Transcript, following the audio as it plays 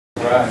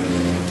Right.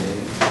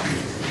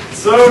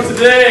 So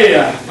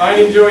today,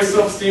 Finding Joy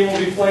Self-Esteem will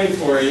be playing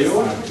for you.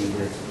 What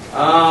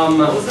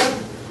was that?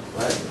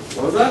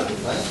 What was that?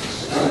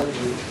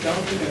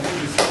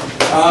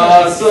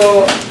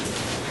 So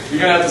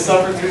you're gonna have to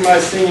suffer through my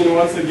singing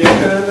once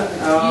again.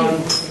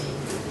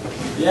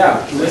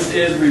 Yeah, this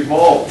is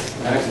Revolt.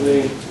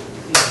 Actually,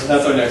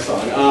 that's our next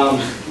song.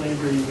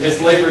 It's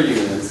Labor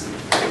Unions.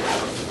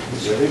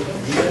 Ready?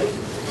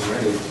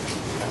 Ready.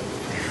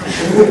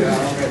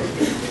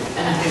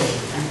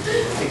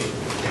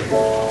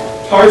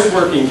 Harsh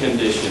working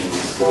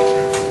conditions,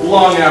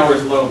 long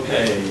hours, low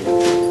pay,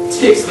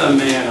 ticks the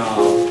man off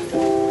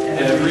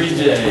every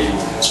day.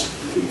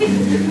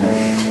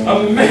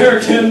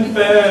 American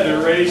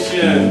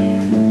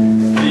Federation,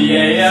 the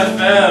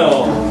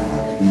AFL,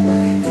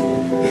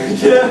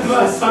 give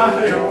us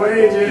higher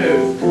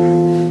wages,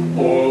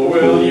 or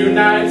we'll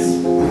unite.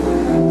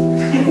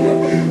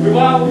 We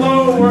want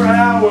lower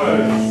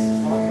hours.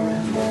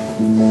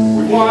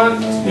 We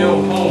want to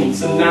go home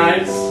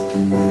tonight.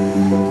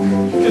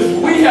 Because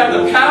we have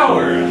the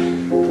power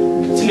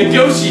to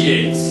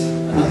negotiate.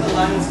 The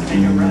Lions to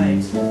make it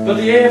right. But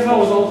the AFL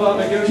was all about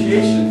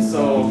negotiation,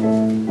 so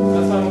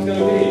that's how it's going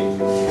to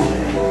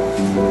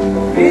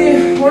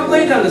be. We're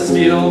laid down the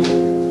steel,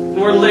 and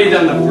we're laid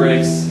down the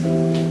bricks.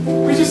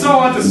 We just all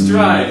want to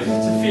strive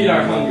to feed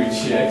our hungry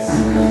chicks.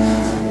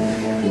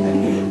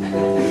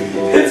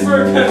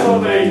 Pittsburgh,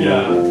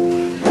 Pennsylvania,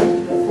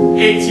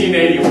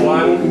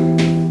 1881,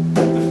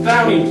 the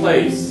founding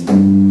place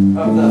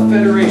of the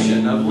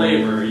Federation of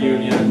Labor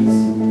Unions.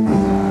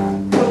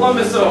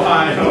 Columbus,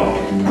 Ohio,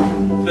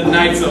 the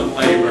Knights of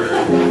Labor.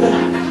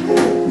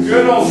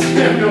 Good old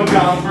Samuel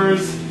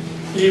Gompers,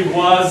 he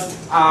was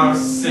our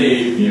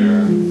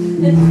savior.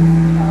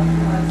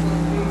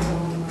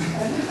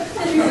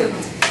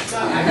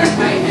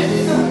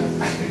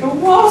 The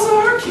walls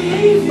are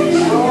caving.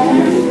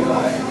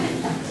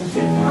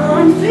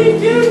 I'm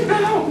thinking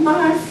about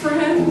my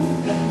friend.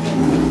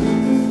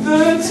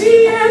 The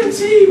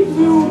TNT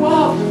blew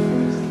up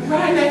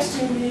right next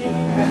to me.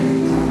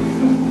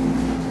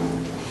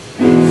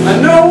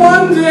 I know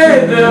one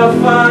day they'll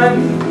find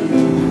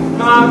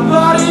my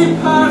body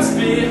parts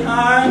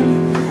behind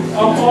a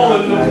hole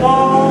in the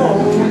wall.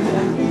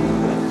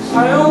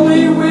 I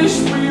only wish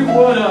we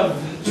would have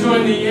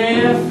joined the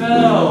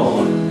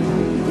AFL.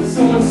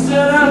 So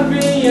instead of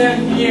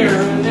being here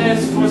in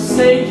this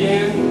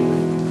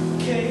forsaken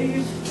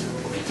cave,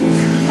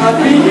 I'll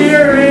be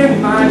here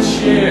in my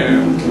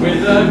chair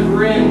with a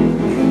grin.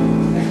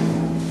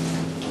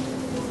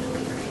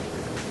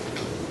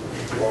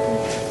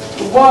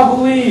 The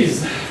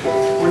Wobblies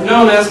were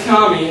known as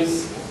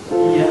commies.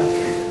 Yeah.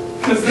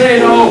 Cause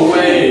they'd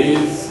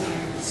always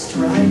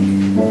Strike.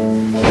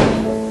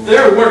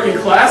 They're working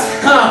class?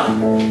 Huh!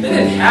 They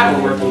didn't have a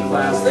working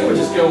class. They were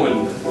just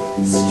going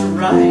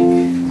Strike.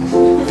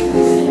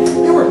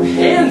 They were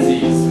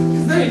pansies.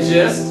 Cause they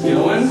just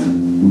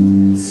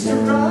going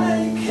Strike.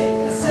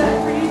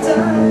 Every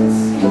time.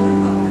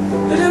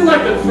 They didn't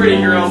like the pretty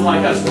girls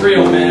like us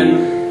real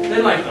men.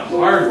 They liked the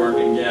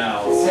hard-working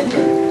gals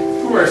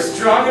who were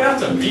strong enough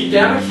to beat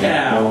down a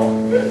cow.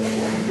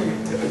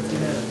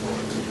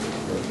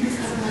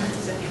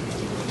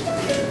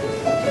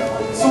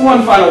 So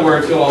one final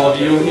word to all of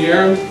you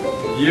here.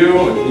 You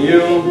and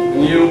you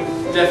and you.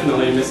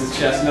 Definitely Mrs.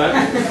 Chestnut.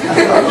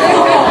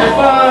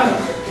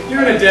 If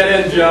you're in a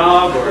dead-end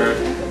job or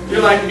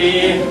you're like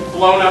me,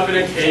 blown up in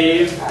a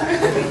cave,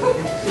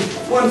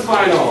 one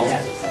final,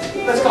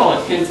 let's call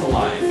it hint to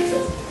life.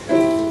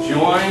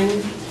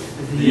 Join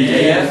the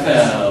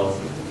AFL.